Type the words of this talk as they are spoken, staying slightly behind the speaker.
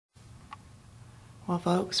Well,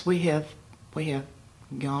 folks, we have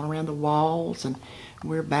gone around the walls, and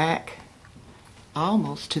we're back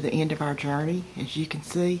almost to the end of our journey. As you can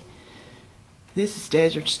see, this is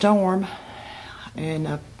Desert Storm, and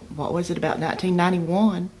what was it, about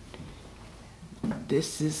 1991?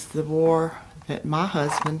 This is the war that my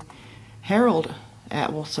husband, Harold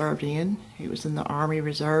Atwell, served in. He was in the Army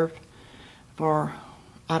Reserve for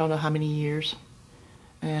I don't know how many years,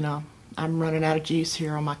 and I'm running out of juice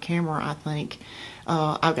here on my camera, I think.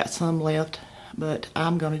 I've got some left, but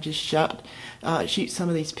I'm going to just shoot some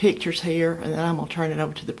of these pictures here, and then I'm going to turn it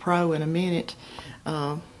over to the pro in a minute.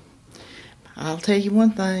 I'll tell you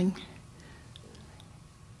one thing.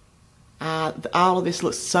 All of this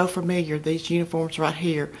looks so familiar, these uniforms right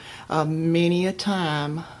here. Many a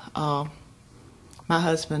time, my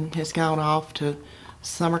husband has gone off to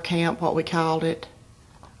summer camp, what we called it.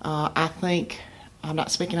 I think, I'm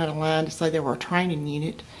not speaking out of line to say they were a training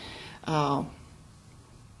unit,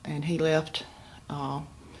 and he left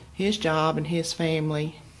his job and his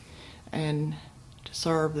family and to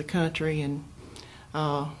serve the country and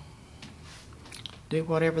do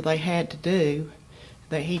whatever they had to do.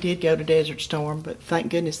 That he did go to Desert Storm, but thank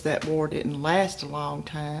goodness that war didn't last a long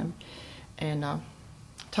time. And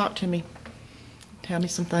talk to me, tell me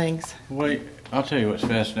some things. Wait, I'll tell you what's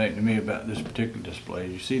fascinating to me about this particular display.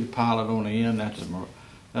 You see the pilot on the end?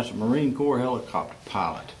 That's a Marine Corps helicopter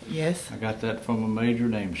pilot. Yes. I got that from a major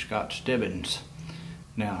named Scott Stebbins.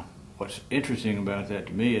 Now, what's interesting about that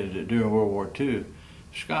to me is that during World War II,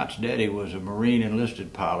 Scott's daddy was a Marine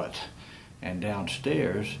enlisted pilot, and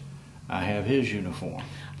downstairs I have his uniform.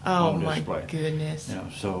 Oh on my display. goodness. You know,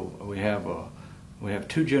 so we have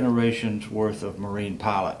 2 generations worth of Marine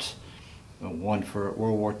pilots. One for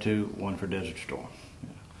World War II, one for Desert Storm.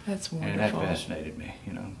 That's wonderful. And that fascinated me,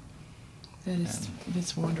 you know.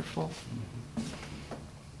 That's wonderful.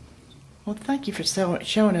 Well, thank you for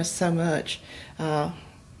showing us so much of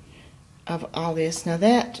all this. Now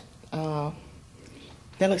that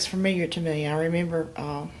looks familiar to me. I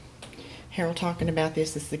remember Harold talking about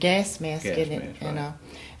this. It's the gas mask, isn't it? Right. And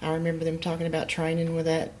I remember them talking about training with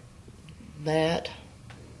that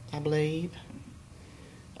I believe.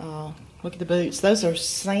 Look at the boots. Those are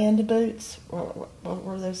sand boots. What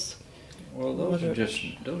were those? Well, those are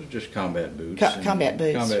just combat boots. Combat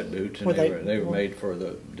boots. Combat boots, and they were made for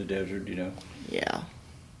the desert, you know. Yeah.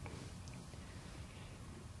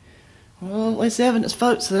 Well, it's evidence,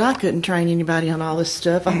 folks, that I couldn't train anybody on all this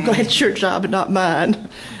stuff. I'm glad it's your job and not mine.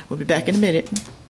 We'll be back in a minute.